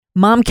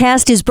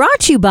Momcast is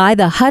brought to you by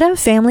the Hutta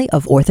family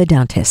of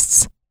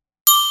orthodontists.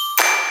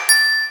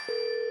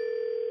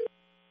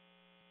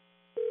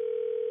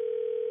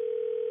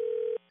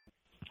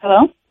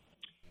 Hello?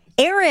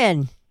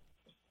 Erin.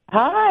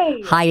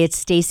 Hi. Hi, it's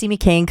Stacy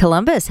McKay in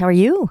Columbus. How are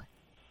you?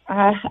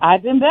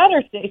 I've been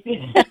better,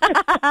 Stacy.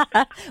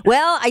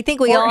 Well, I think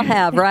we all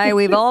have, right?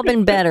 We've all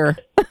been better.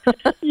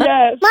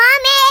 Yes.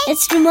 Mommy!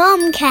 It's the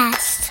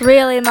Momcast.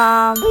 Really,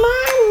 Mom?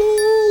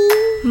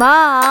 Mommy!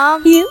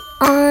 Mom? You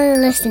are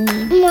listening.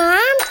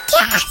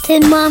 Momcast.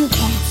 The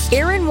Momcast.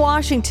 Erin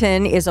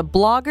Washington is a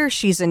blogger.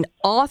 She's an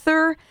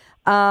author,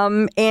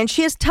 and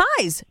she has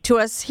ties to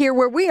us here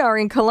where we are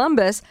in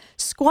Columbus.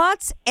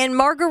 Squats and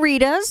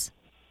Margaritas,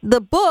 the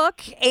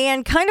book,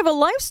 and kind of a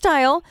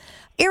lifestyle.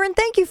 Erin,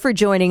 thank you for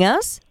joining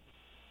us.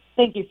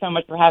 Thank you so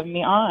much for having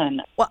me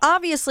on. Well,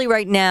 obviously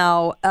right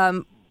now,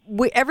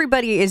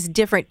 everybody is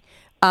different.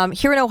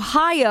 Here in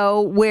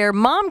Ohio, where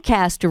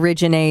Momcast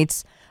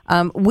originates,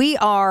 we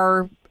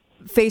are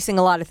facing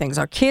a lot of things.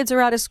 Our kids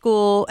are out of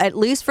school, at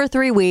least for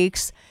 3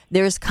 weeks.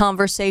 There's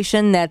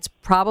conversation that's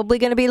probably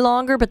going to be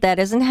longer, but that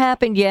hasn't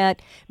happened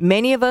yet.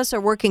 Many of us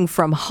are working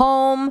from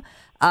home,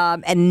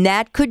 and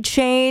that could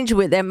change.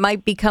 That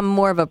might become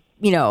more of a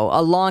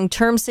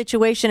long-term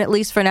situation, at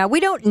least for now. We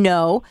don't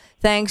know,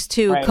 thanks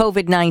to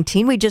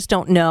COVID-19. We just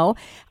don't know.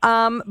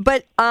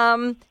 But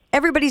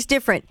everybody's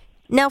different.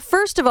 Now,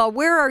 first of all,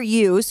 where are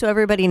you, so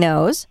everybody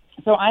knows?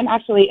 So I'm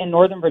actually in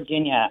Northern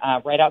Virginia,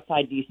 right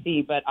outside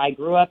D.C., but I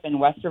grew up in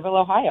Westerville,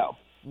 Ohio.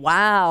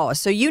 Wow.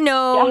 So you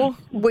know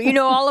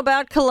all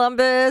about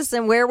Columbus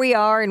and where we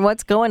are and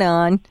what's going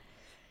on.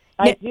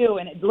 I do,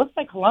 and it looks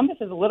like Columbus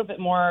is a little bit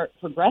more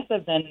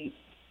progressive than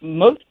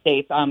most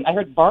states. I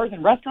heard bars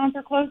and restaurants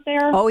are closed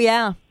there. Oh,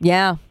 yeah.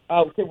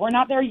 Oh, so we're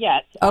not there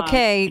yet.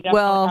 Okay, we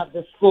definitely have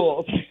the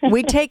schools.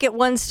 We take it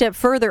one step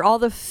further. All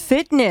the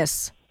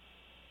fitness.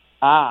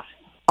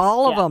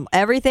 All of them.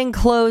 Everything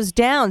closed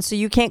down, so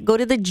you can't go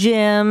to the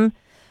gym.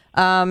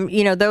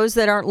 Those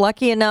that aren't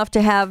lucky enough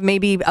to have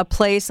maybe a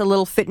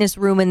little fitness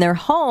room in their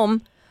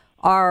home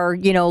are, a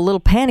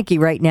little panicky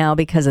right now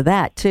because of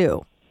that,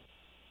 too.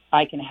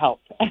 I can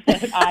help.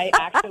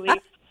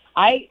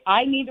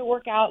 I need to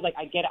work out.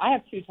 I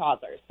have 2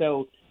 toddlers,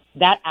 so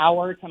that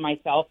hour to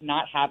myself,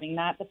 not having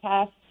that the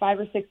past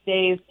 5 or 6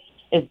 days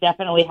is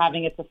definitely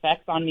having its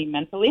effects on me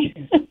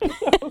mentally.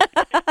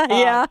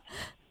 Yeah.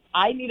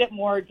 I need it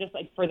more just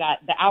for that,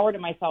 the hour to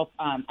myself.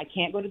 I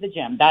can't go to the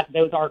gym.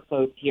 Those are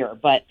closed here.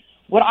 But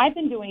what I've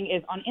been doing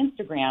is on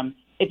Instagram,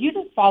 if you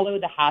just follow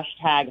the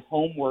hashtag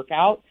home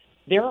workout,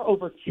 there are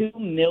over 2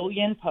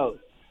 million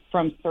posts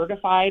from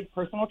certified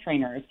personal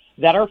trainers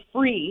that are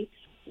free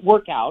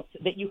workouts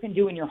that you can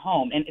do in your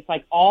home. And it's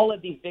like all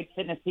of these big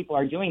fitness people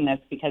are doing this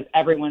because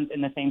everyone's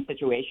in the same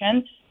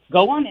situation.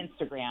 Go on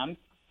Instagram,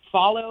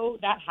 follow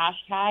that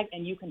hashtag,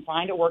 and you can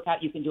find a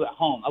workout you can do at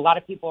home. A lot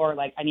of people are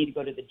like, I need to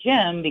go to the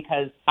gym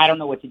because I don't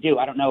know what to do.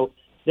 I don't know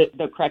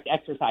the correct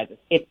exercises.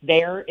 It's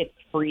there. It's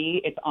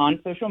free. It's on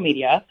social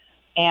media.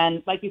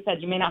 And like you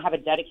said, you may not have a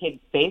dedicated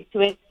space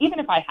to it. Even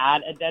if I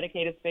had a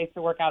dedicated space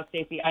to work out,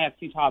 Stacey, I have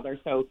 2 toddlers,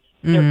 so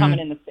they're coming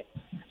in the space.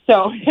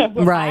 So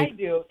what I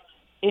do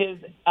is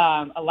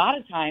a lot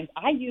of times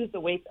I use the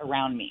weights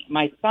around me,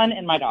 my son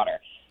and my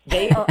daughter.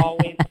 They are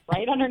always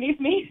right underneath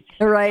me.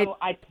 Right. So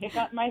I pick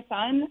up my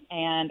son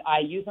and I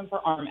use them for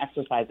arm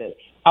exercises.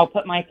 I'll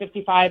put my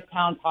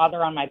 55-pound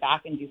toddler on my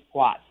back and do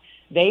squats.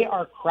 They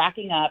are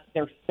cracking up.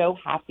 They're so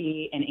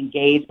happy and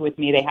engaged with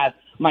me. They have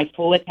my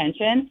full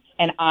attention,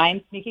 and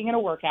I'm sneaking in a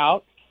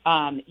workout.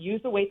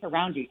 Use the weights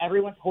around you.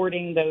 Everyone's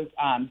hoarding those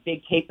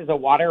big cases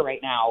of water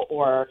right now,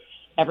 or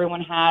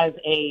everyone has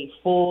a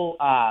full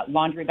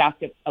laundry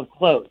basket of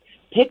clothes.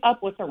 Pick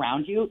up what's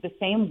around you. The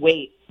same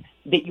weights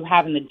that you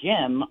have in the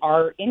gym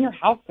are in your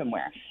house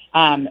somewhere.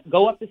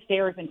 Go up the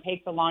stairs and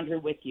take the laundry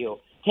with you.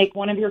 Take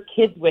one of your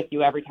kids with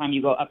you every time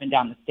you go up and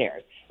down the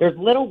stairs. There's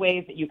little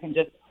ways that you can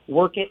just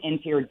work it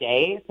into your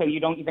day so you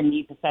don't even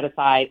need to set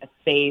aside a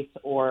space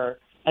or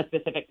a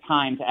specific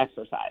time to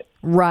exercise.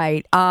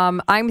 Right.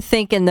 I'm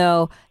thinking,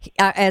 though,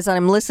 as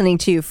I'm listening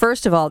to you,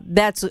 first of all,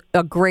 that's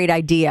a great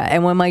idea.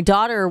 And when my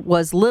daughter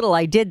was little,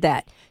 I did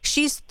that.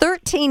 She's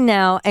 13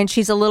 now, and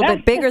she's a little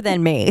bit bigger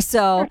than me.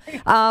 So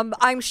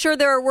I'm sure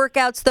there are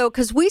workouts, though,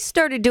 because we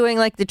started doing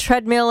like the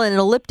treadmill and an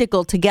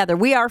elliptical together.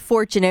 We are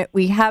fortunate.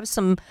 We have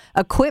some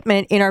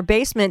equipment in our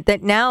basement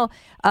that now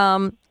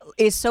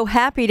is so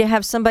happy to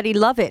have somebody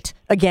love it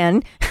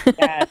again.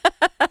 Yes.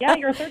 Yeah,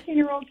 your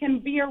 13-year-old can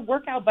be your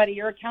workout buddy,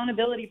 your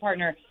accountability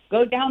partner.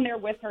 Go down there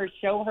with her,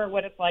 show her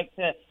what it's like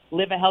to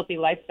live a healthy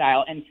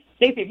lifestyle. And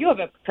Stacey, if you have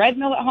a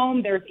treadmill at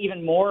home, there's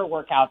even more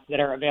workouts that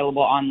are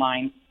available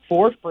online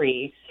for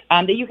free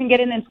that you can get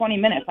in 20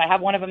 minutes. I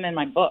have one of them in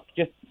my book,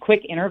 just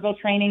quick interval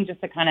training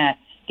just to kind of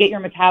get your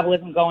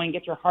metabolism going,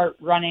 get your heart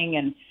running.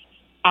 And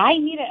I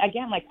need it,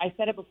 again, like I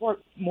said it before,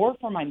 more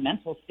for my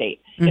mental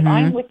state. Mm-hmm. If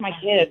I'm with my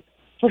kids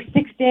for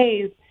 6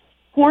 days,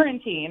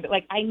 quarantined,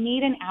 like I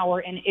need an hour,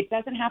 and it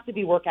doesn't have to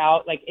be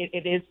workout like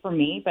it is for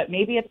me, but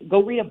maybe it's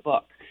go read a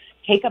book,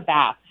 take a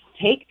bath,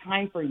 take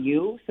time for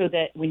you so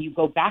that when you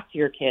go back to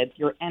your kids,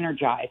 you're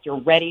energized,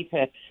 you're ready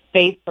to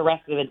face the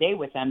rest of the day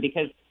with them.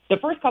 Because the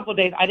first couple of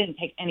days, I didn't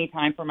take any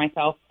time for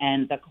myself,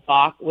 and the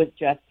clock was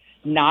just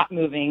not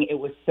moving. It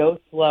was so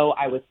slow.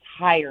 I was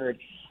tired.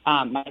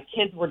 My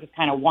kids were just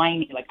kind of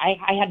whiny. Like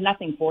I had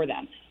nothing for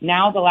them.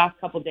 Now the last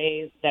couple of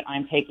days that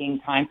I'm taking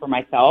time for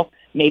myself,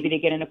 maybe to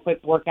get in a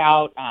quick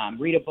workout,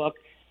 read a book,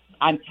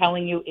 I'm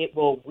telling you, it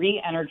will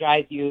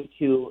re-energize you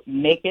to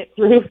make it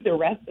through the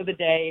rest of the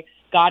day.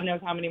 God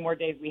knows how many more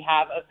days we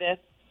have of this.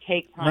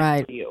 Take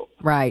time for you.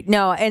 Right.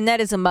 No, and that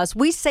is a must.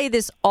 We say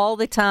this all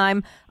the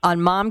time on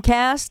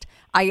Momcast.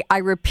 I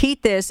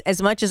repeat this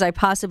as much as I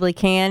possibly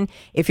can.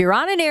 If you're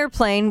on an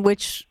airplane,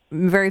 which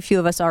very few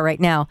of us are right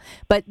now,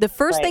 but the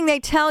first thing they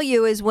tell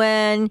you is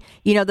when,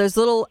 those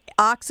little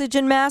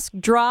oxygen masks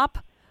drop,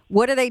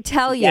 what do they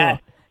tell you?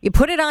 Yes. You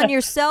put it on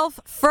yourself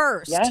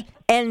first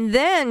and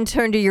then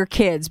turn to your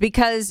kids,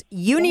 because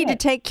you need to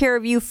take care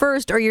of you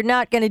first or you're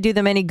not going to do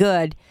them any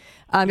good.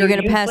 You're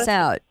going to pass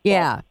out.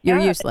 Yeah, you're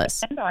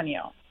useless. They depend on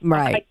you.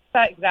 Right. I use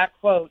that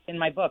exact quote in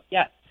my book.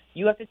 Yes,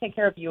 you have to take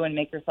care of you and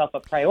make yourself a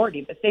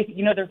priority. But Stacey,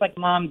 there's like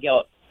mom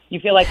guilt.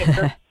 You feel like if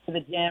you're going to the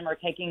gym or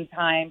taking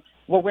time,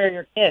 where are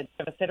your kids?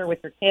 Have a sitter with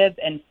your kids,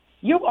 and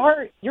you're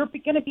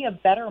going to be a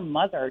better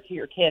mother to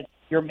your kids.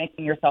 You're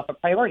making yourself a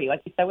priority,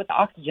 like you said with the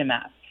oxygen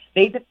mask.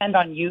 They depend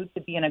on you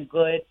to be in a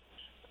good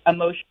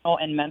emotional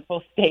and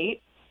mental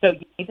state. So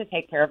you need to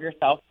take care of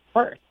yourself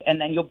first, and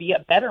then you'll be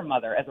a better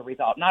mother as a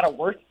result, not a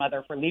worse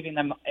mother for leaving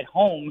them at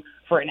home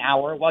for an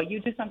hour while you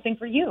do something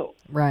for you.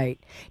 Right.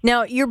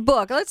 Now, your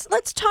book,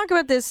 let's talk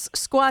about this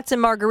Squats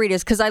and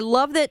Margaritas, because I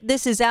love that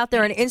this is out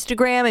there on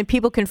Instagram and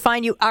people can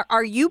find you.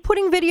 Are you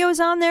putting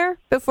videos on there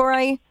before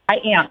I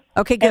am.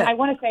 Okay, good. And I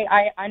want to say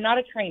I'm not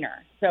a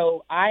trainer,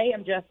 so I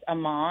am just a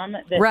mom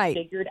that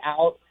figured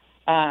out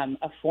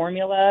a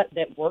formula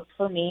that worked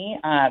for me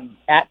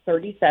at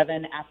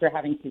 37 after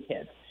having 2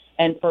 kids.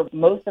 And for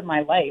most of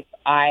my life,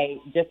 I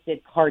just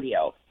did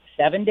cardio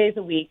 7 days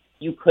a week.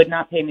 You could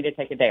not pay me to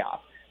take a day off.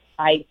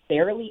 I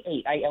barely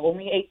ate. I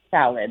only ate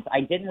salads.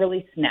 I didn't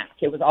really snack.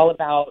 It was all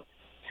about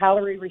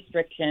calorie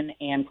restriction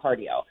and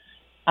cardio.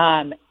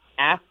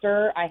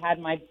 After I had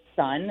my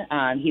son,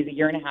 he's a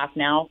year and a half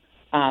now,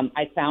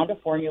 I found a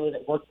formula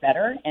that worked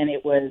better, and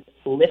it was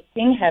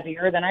lifting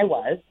heavier than I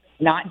was,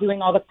 not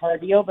doing all the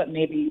cardio, but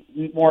maybe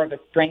more of a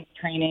strength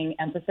training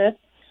emphasis.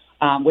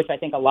 Which I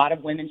think a lot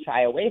of women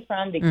shy away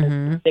from because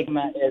the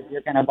stigma is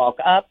you're going to bulk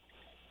up.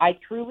 I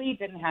truly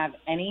didn't have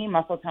any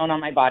muscle tone on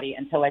my body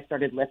until I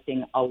started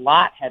lifting a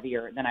lot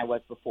heavier than I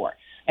was before.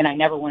 And I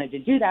never wanted to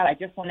do that. I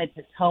just wanted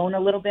to tone a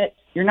little bit.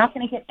 You're not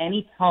going to get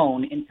any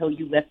tone until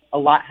you lift a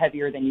lot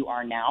heavier than you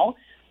are now.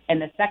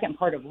 And the second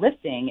part of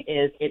lifting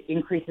is it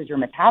increases your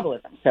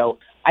metabolism. So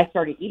I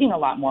started eating a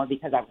lot more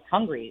because I was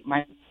hungry.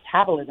 My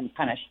metabolism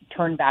kind of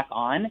turned back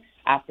on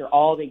after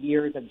all the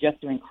years of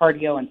just doing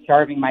cardio and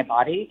starving my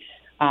body.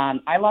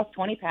 I lost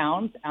 20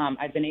 pounds.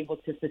 I've been able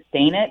to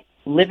sustain it,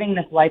 living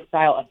this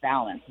lifestyle of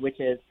balance, which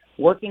is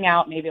working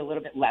out maybe a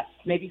little bit less,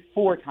 maybe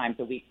 4 times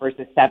a week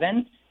versus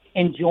 7,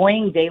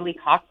 enjoying daily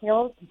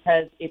cocktails,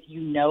 because if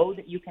you know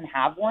that you can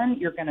have one,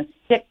 you're going to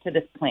stick to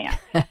this plan.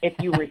 If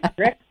you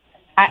restrict,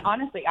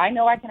 I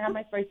know I can have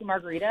my spicy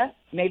margarita.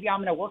 Maybe I'm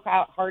going to work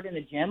out hard in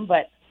the gym,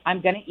 but I'm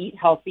going to eat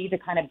healthy to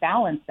kind of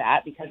balance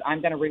that, because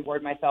I'm going to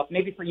reward myself.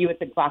 Maybe for you,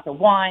 it's a glass of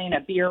wine, a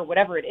beer,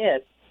 whatever it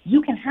is.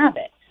 You can have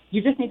it.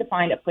 You just need to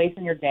find a place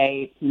in your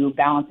day to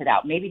balance it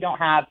out. Maybe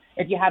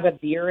if you have a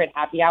beer at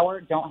happy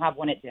hour, don't have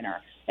one at dinner.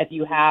 If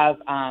you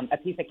have a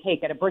piece of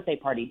cake at a birthday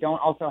party, don't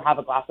also have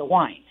a glass of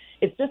wine.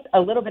 It's just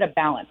a little bit of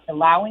balance,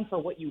 allowing for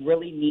what you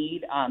really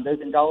need, those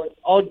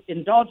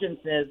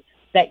indulgences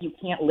that you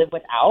can't live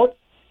without,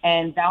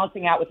 and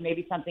balancing out with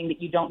maybe something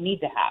that you don't need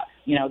to have,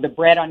 the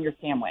bread on your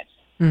sandwich,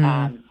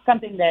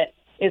 something that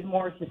is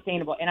more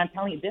sustainable. And I'm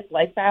telling you, this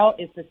lifestyle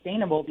is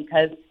sustainable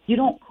because you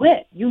don't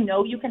quit. You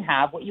know you can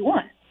have what you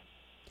want.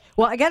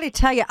 Well, I got to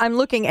tell you, I'm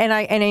looking, and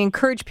I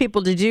encourage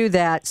people to do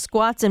that,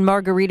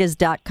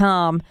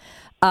 squatsandmargaritas.com.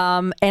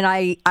 And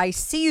I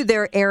see you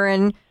there,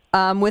 Erin,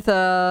 with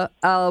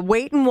a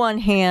weight in one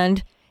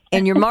hand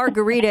and your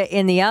margarita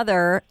in the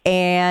other,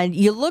 and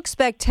you look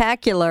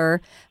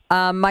spectacular.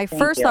 My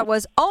first thought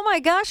was, oh my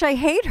gosh, I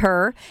hate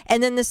her.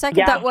 And then the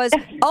second thought was,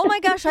 oh my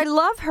gosh, I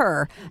love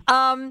her.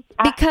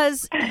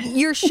 Because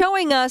you're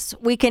showing us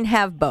we can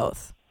have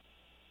both.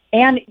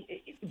 And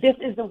this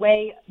is the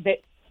way that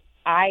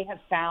I have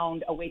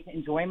found a way to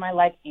enjoy my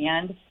life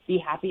and be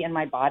happy in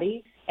my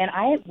body. And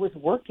I was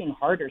working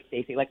harder,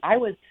 Stacey. Like, I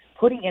was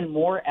putting in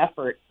more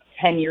effort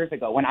 10 years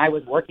ago when I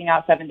was working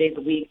out 7 days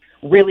a week,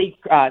 really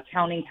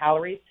counting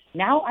calories.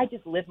 Now I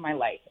just live my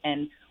life.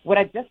 And what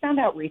I've just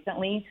found out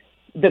recently,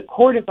 the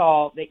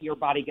cortisol that your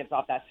body gives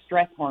off, that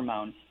stress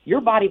hormone,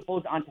 your body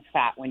holds onto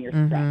fat when you're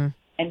stressed.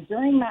 And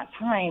during that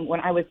time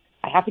when I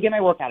have to get my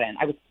workout in,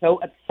 I was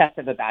so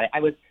obsessive about it. I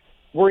was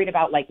worried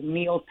about like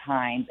meal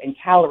times and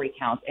calorie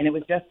counts, and it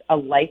was just a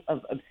life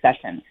of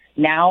obsession.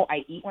 Now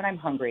I eat when I'm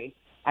hungry.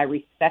 I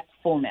respect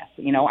fullness.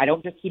 I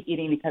don't just keep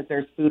eating because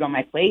there's food on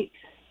my plate.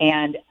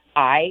 And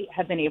I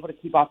have been able to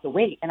keep off the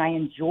weight and I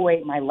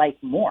enjoy my life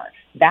more.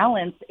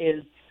 Balance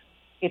is,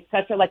 it's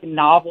such a like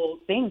novel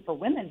thing for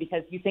women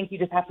because you think you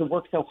just have to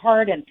work so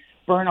hard and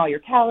burn all your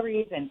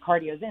calories and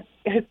calories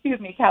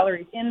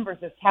in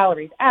versus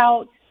calories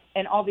out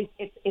and all these.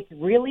 It's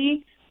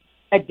really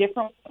a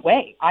different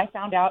way. I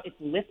found out it's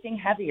lifting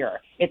heavier.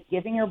 It's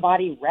giving your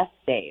body rest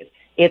days.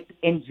 It's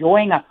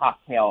enjoying a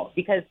cocktail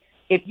because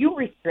if you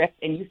restrict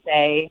and you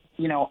say,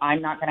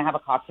 I'm not going to have a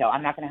cocktail,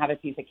 I'm not going to have a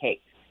piece of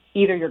cake,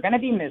 either you're going to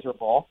be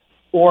miserable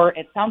or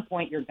at some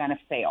point you're going to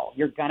fail.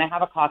 You're going to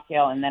have a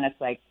cocktail and then it's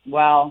like,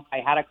 well, I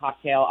had a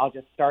cocktail, I'll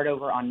just start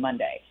over on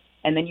Monday.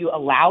 And then you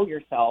allow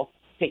yourself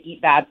to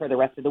eat bad for the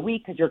rest of the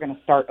week because you're going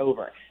to start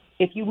over.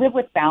 If you live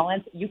with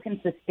balance, you can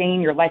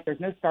sustain your life. There's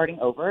no starting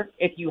over.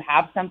 If you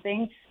have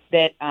something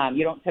that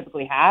you don't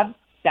typically have,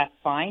 that's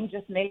fine.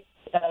 Just make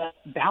a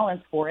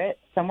balance for it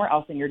somewhere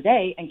else in your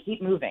day and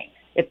keep moving.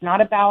 It's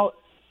not about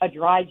a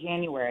dry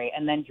January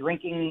and then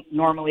drinking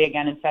normally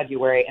again in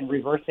February and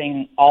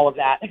reversing all of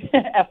that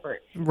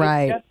effort.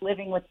 Right. It's just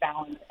living with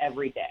balance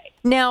every day.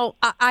 Now,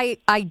 I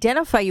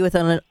identify you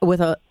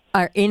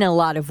in a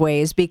lot of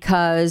ways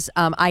because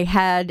I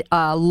had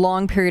a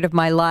long period of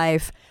my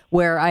life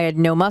where I had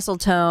no muscle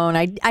tone.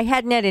 I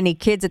hadn't had any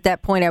kids at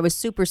that point. I was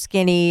super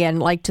skinny and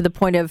like to the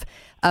point of,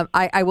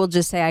 I will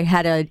just say I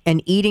had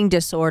an eating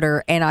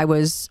disorder and I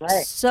was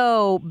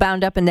so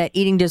bound up in that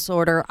eating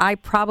disorder. I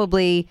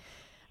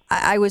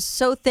was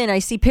so thin. I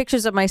see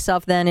pictures of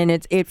myself then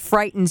and it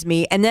frightens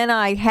me. And then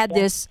I had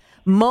this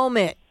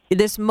moment,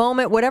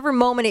 whatever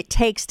moment it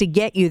takes to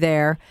get you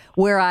there,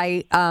 where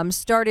I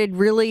started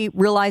really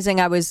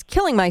realizing I was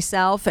killing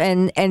myself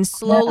and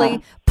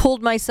slowly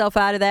pulled myself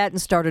out of that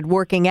and started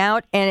working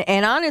out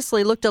and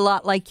honestly looked a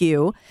lot like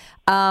you.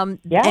 And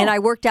I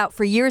worked out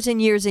for years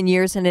and years and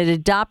years and it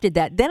adopted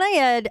that. Then I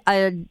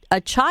had a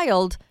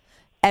child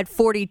at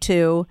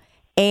 42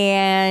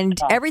 and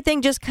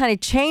everything just kind of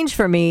changed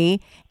for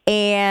me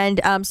and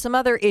some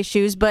other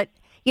issues. But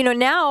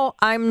now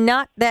I'm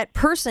not that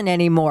person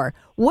anymore.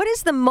 What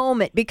is the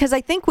moment? Because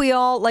I think we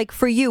all, like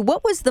for you,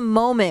 what was the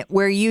moment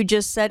where you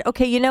just said,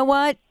 okay, you know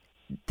what?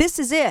 This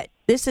is it.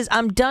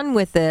 I'm done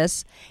with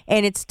this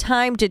and it's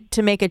time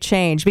to make a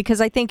change.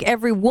 Because I think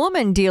every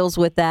woman deals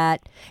with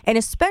that. And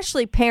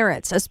especially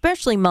parents,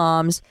 especially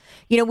moms,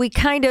 we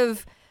kind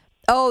of,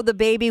 the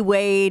baby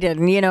weight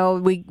and,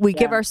 we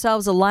give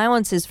ourselves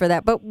allowances for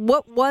that. But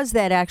what was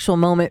that actual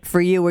moment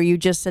for you where you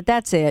just said,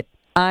 that's it,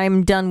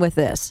 I'm done with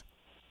this?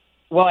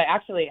 Well, I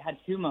actually had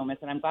two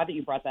moments, and I'm glad that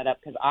you brought that up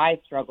because I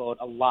struggled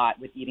a lot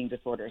with eating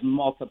disorders,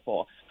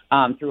 multiple,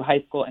 through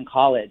high school and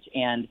college,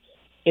 and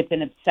it's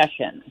an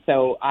obsession.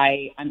 So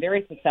I'm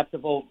very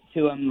susceptible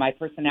to them. My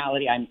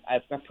personality, I'm a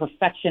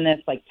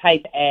perfectionist, like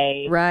type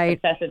A,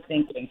 obsessive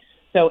thinking.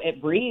 So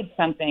it breeds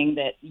something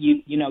that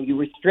you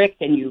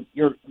restrict and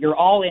you're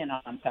all in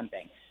on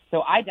something.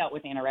 So I dealt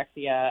with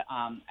anorexia,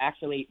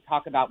 actually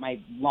talk about my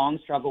long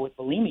struggle with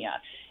bulimia,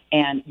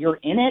 and you're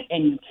in it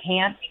and you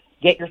can't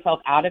get yourself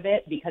out of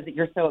it because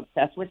you're so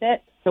obsessed with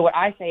it. So what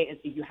I say is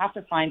you have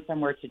to find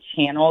somewhere to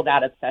channel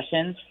that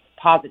obsession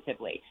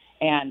positively.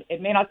 And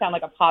it may not sound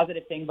like a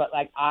positive thing, but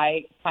like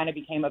I kind of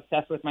became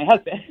obsessed with my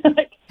husband.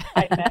 Like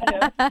I met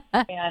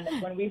him,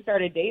 and when we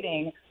started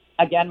dating,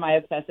 again, my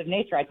obsessive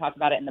nature, I talked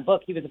about it in the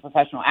book. He was a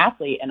professional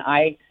athlete, and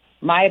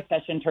my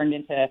obsession turned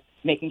into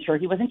making sure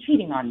he wasn't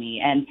cheating on me.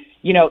 And,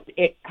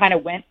 it kind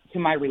of went to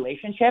my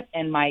relationship,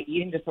 and my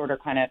eating disorder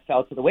kind of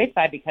fell to the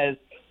wayside because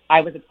I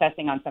was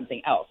obsessing on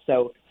something else.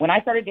 So when I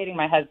started dating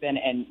my husband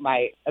and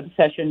my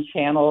obsession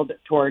channeled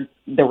towards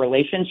the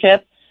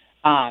relationship,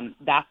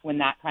 that's when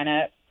that kind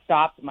of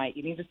stopped my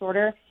eating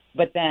disorder.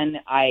 But then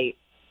I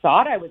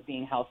thought I was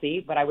being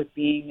healthy, but I was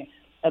being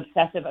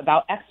obsessive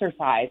about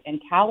exercise and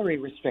calorie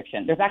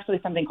restriction. There's actually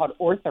something called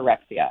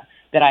orthorexia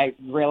that I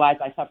realized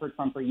I suffered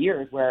from for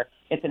years, where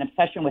it's an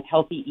obsession with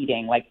healthy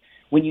eating. Like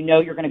when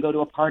you're going to go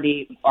to a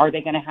party, are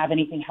they going to have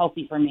anything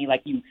healthy for me?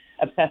 Like you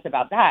obsess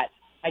about that.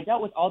 I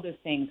dealt with all those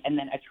things, and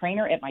then a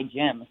trainer at my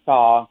gym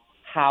saw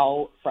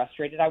how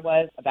frustrated I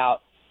was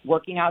about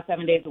working out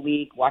 7 days a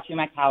week, watching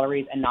my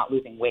calories, and not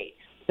losing weight.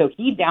 So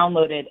he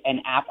downloaded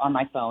an app on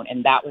my phone,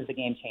 and that was the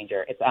game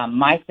changer. It's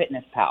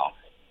MyFitnessPal,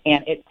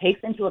 and it takes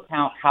into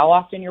account how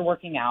often you're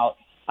working out,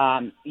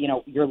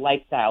 your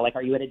lifestyle, like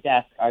are you at a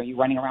desk, are you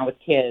running around with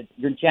kids,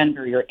 your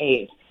gender, your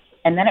age,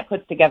 and then it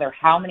puts together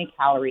how many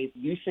calories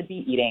you should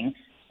be eating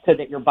so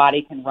that your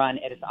body can run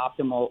at its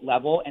optimal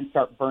level and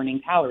start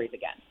burning calories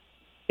again.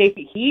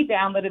 Stacey, he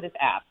downloaded this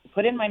app,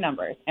 put in my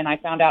numbers, and I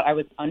found out I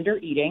was under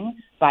eating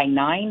by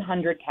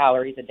 900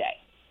 calories a day.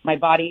 My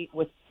body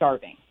was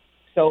starving.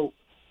 So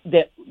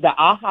the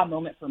aha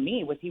moment for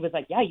me was he was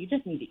like, yeah, you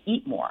just need to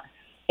eat more.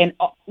 And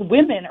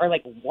women are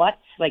like, what?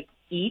 Like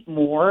eat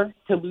more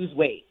to lose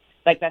weight?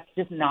 Like that's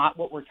just not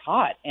what we're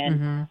taught.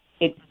 And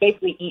it's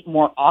basically eat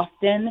more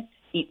often,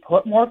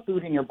 put more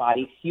food in your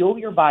body, fuel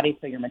your body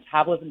so your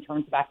metabolism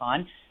turns back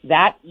on.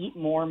 That eat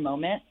more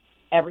moment,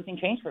 everything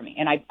changed for me.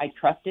 And I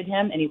trusted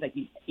him, and he's like,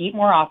 you eat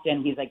more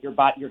often. He's like, you're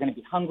going to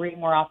be hungry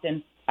more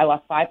often. I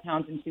lost 5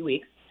 pounds in 2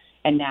 weeks.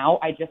 And now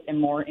I just am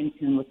more in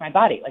tune with my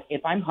body. Like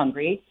if I'm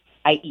hungry,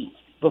 I eat.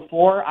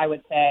 Before I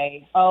would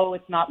say, oh,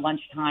 it's not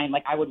lunchtime.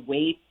 Like I would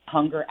wait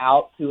hunger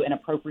out to an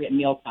appropriate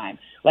meal time.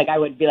 Like I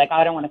would be like, oh,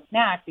 I don't want to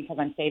snack because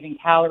I'm saving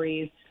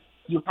calories.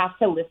 You have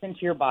to listen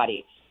to your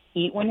body.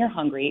 Eat when you're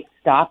hungry.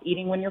 Stop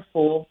eating when you're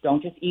full.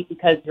 Don't just eat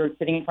because you're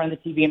sitting in front of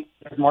the TV and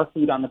there's more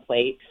food on the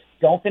plate.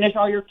 Don't finish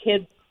all your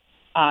kids'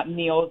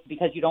 meals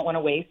because you don't want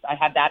to waste. I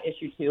had that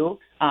issue too.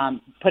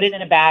 Put it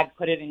in a bag.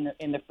 Put it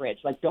in the fridge.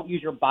 Like don't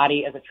use your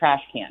body as a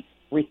trash can.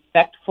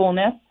 Respect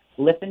fullness.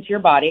 Listen to your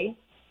body.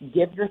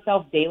 Give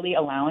yourself daily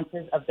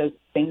allowances of those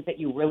things that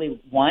you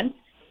really want,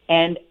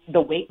 and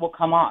the weight will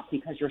come off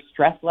because your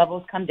stress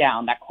levels come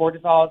down. That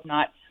cortisol is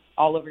not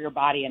all over your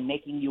body and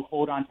making you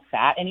hold on to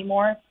fat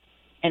anymore.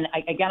 And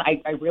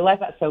I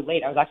realized that so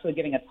late. I was actually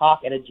giving a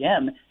talk at a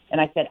gym, and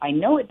I said, I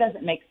know it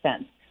doesn't make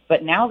sense,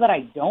 but now that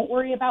I don't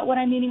worry about what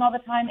I'm eating all the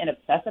time and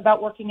obsess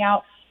about working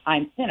out,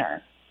 I'm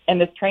thinner.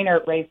 And this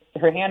trainer raised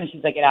her hand, and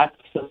she's like, it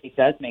absolutely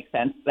does make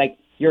sense. Like,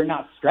 you're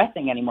not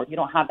stressing anymore. You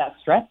don't have that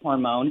stress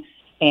hormone,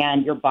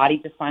 and your body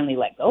just finally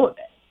let go of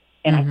it.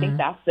 And I think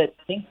that's the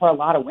thing for a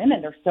lot of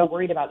women. They're so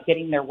worried about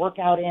getting their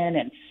workout in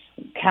and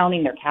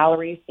counting their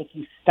calories. If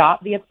you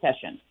stop the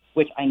obsession,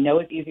 which I know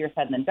is easier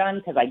said than done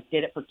because I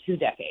did it for 2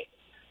 decades,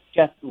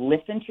 just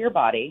listen to your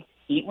body,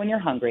 eat when you're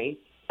hungry.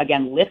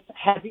 Again, lift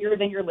heavier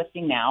than you're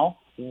lifting now.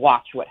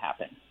 Watch what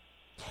happens.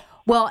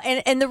 Well,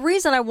 and the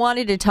reason I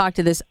wanted to talk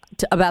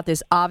about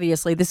this,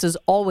 obviously, this is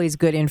always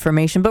good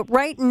information, but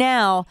right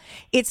now,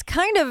 it's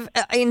kind of,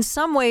 in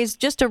some ways,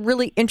 just a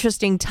really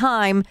interesting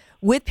time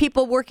with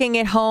people working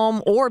at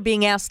home or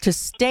being asked to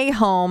stay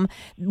home.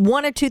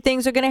 One or two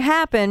things are going to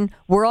happen.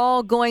 We're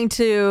all going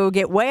to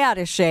get way out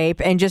of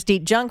shape and just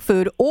eat junk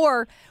food,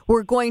 or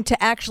we're going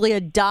to actually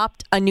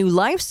adopt a new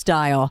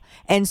lifestyle.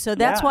 And so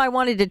that's why I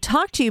wanted to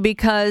talk to you,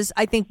 because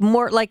I think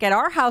more like at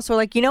our house, we're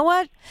like, you know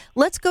what?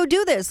 Let's go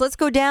do this. Let's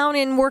go down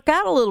and work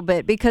out a little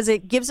bit because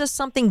it gives us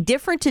something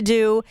different to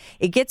do.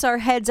 It gets our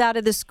heads out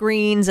of the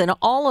screens and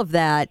all of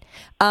that.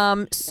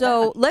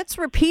 So let's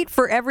repeat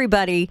for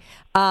everybody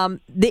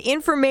the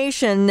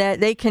information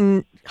that they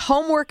can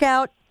home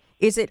workout.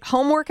 Is it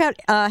home workout?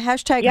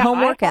 Hashtag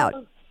home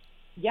workout.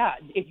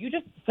 If you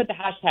just put the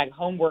hashtag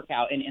home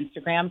workout in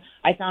Instagram,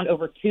 I found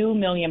over 2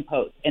 million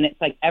posts. And it's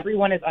like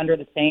everyone is under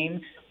the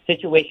same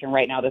situation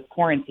right now, this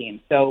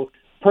quarantine. So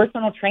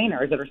personal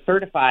trainers that are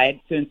certified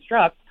to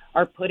instruct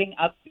are putting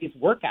up these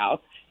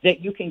workouts that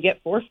you can get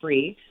for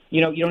free.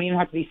 You know, you don't even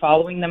have to be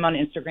following them on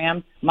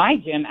Instagram. My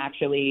gym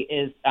actually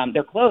is,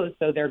 they're closed,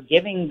 so they're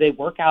giving the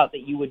workout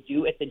that you would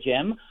do at the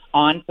gym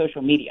on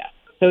social media.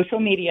 Social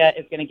media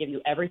is going to give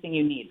you everything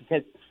you need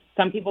because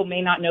some people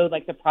may not know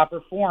like the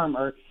proper form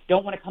or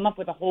don't want to come up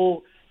with a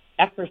whole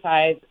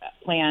exercise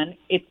plan.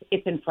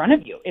 It's in front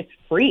of you. It's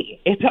free.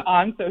 It's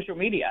on social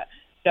media.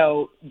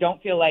 So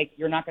don't feel like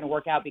you're not going to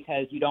work out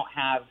because you don't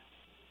have,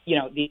 you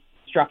know, the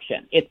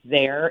instruction. It's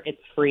there.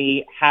 It's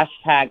free.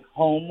 Hashtag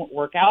home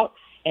workout.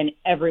 And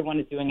everyone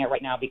is doing it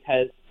right now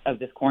because of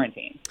this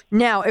quarantine.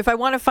 Now, if I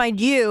want to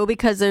find you,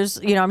 because there's,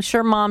 you know, I'm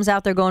sure moms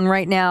out there going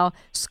right now,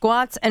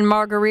 squats and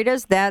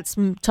margaritas, that's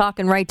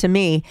talking right to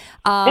me.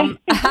 How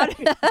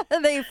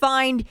do they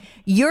find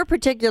your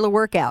particular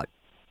workout?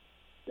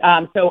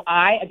 So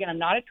I'm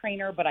not a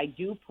trainer, but I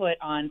do put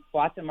on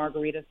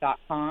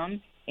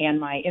squatsandmargaritas.com and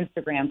my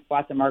Instagram,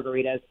 Squats and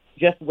Margaritas,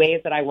 just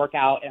ways that I work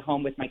out at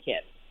home with my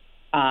kids.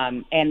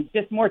 And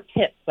just more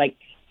tips, like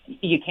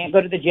you can't go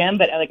to the gym,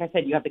 but like I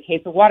said, you have the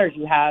case of waters,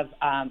 you have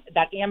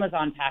that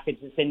Amazon package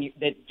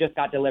that just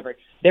got delivered.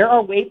 There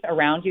are ways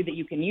around you that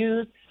you can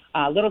use,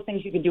 little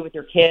things you can do with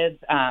your kids.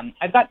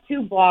 I've got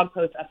 2 blog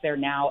posts up there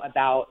now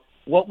about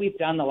what we've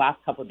done the last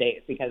couple of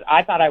days because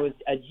I thought I was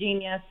a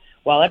genius.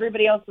 While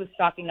everybody else was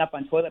stocking up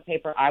on toilet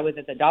paper, I was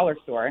at the dollar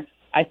store.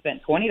 I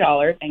spent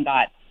 $20 and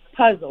got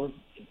puzzles,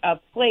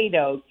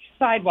 Play-Doh,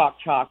 sidewalk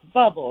chalk,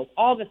 bubbles,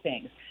 all the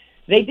things.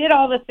 They did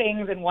all the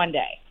things in one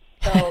day.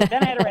 So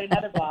then I had to write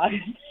another blog.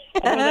 And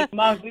I was like,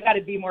 Mom, we got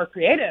to be more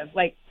creative.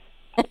 Like,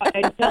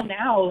 until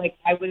now, like,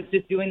 I was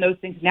just doing those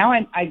things. Now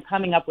I'm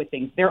coming up with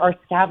things. There are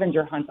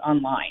scavenger hunts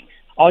online.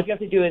 All you have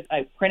to do is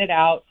print it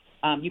out.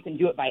 You can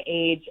do it by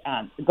age.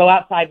 Go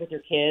outside with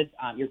your kids.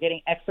 You're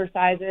getting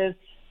exercises.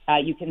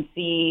 You can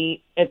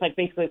see, it's like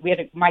basically,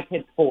 my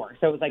kid's 4.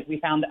 So it was like we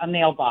found a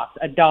mailbox,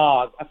 a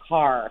dog, a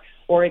car,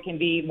 or it can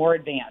be more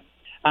advanced.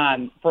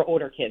 For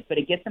older kids, but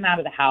it gets them out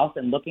of the house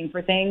and looking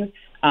for things.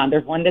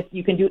 There's one that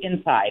you can do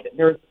inside.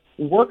 There's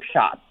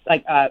workshops,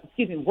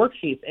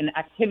 worksheets and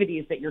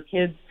activities that your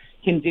kids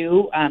can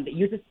do that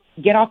you just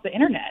get off the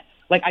internet.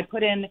 Like I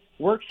put in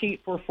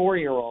worksheet for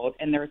 4-year-old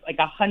and there's like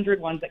 100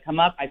 ones that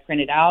come up. I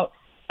print it out.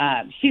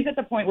 She's at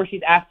the point where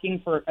she's asking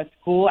for a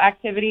school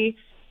activity.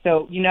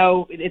 So, you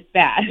know, it's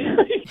bad.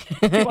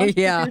 She wants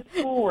to do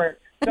schoolwork.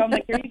 So I'm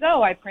like, here you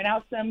go. I print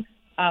out some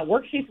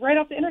worksheets right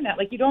off the internet.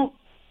 Like you don't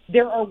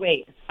There are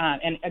ways.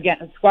 And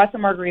again,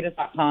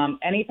 squatsandmargaritas.com.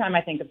 Anytime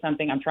I think of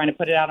something, I'm trying to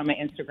put it out on my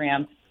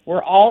Instagram.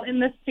 We're all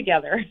in this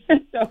together.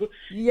 So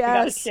we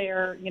got to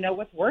share,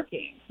 what's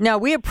working. No,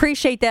 we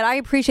appreciate that. I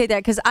appreciate that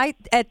because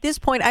at this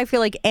point, I feel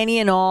like any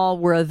and all,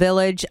 we're a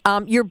village.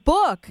 Your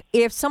book,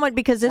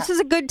 because this is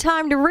a good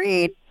time to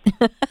read.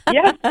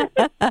 Yes. And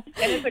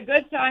it's a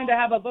good time to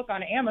have a book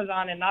on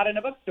Amazon and not in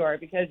a bookstore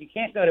because you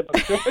can't go to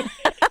bookstores.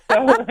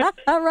 So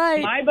all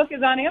right. My book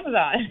is on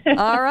Amazon.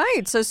 All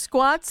right. So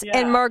Squats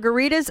and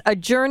Margaritas, A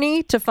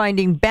Journey to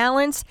Finding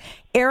Balance.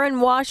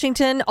 Erin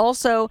Washington,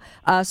 also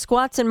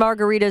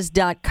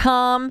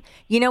squatsandmargaritas.com.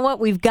 You know what?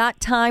 We've got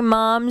time,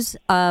 moms.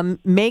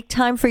 Make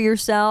time for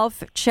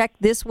yourself. Check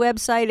this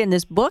website and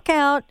this book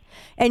out.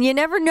 And you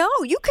never know.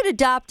 You could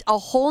adopt a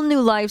whole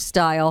new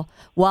lifestyle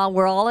while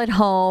we're all at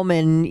home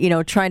and,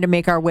 trying to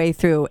make our way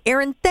through.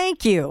 Erin,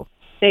 thank you.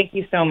 Thank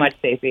you so much,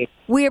 Stacey.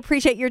 We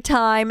appreciate your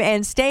time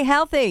and stay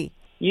healthy.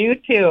 You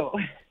too.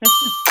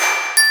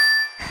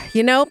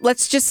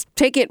 Let's just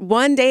take it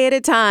one day at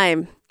a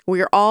time.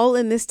 We're all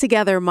in this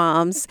together,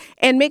 moms.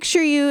 And make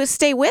sure you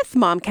stay with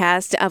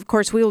Momcast. Of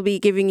course, we will be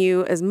giving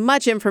you as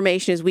much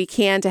information as we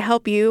can to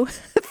help you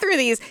through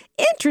these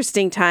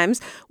interesting times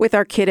with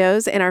our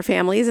kiddos and our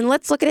families. And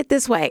let's look at it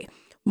this way.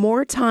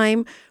 More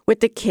time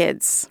with the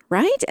kids,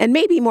 right? And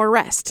maybe more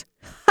rest.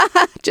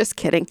 Just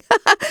kidding.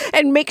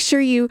 And make sure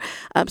you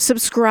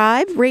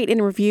subscribe, rate,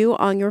 and review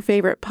on your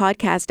favorite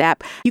podcast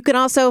app. You can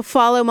also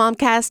follow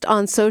Momcast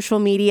on social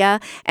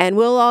media, and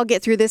we'll all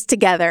get through this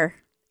together.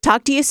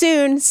 Talk to you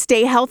soon.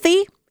 Stay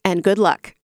healthy and good luck.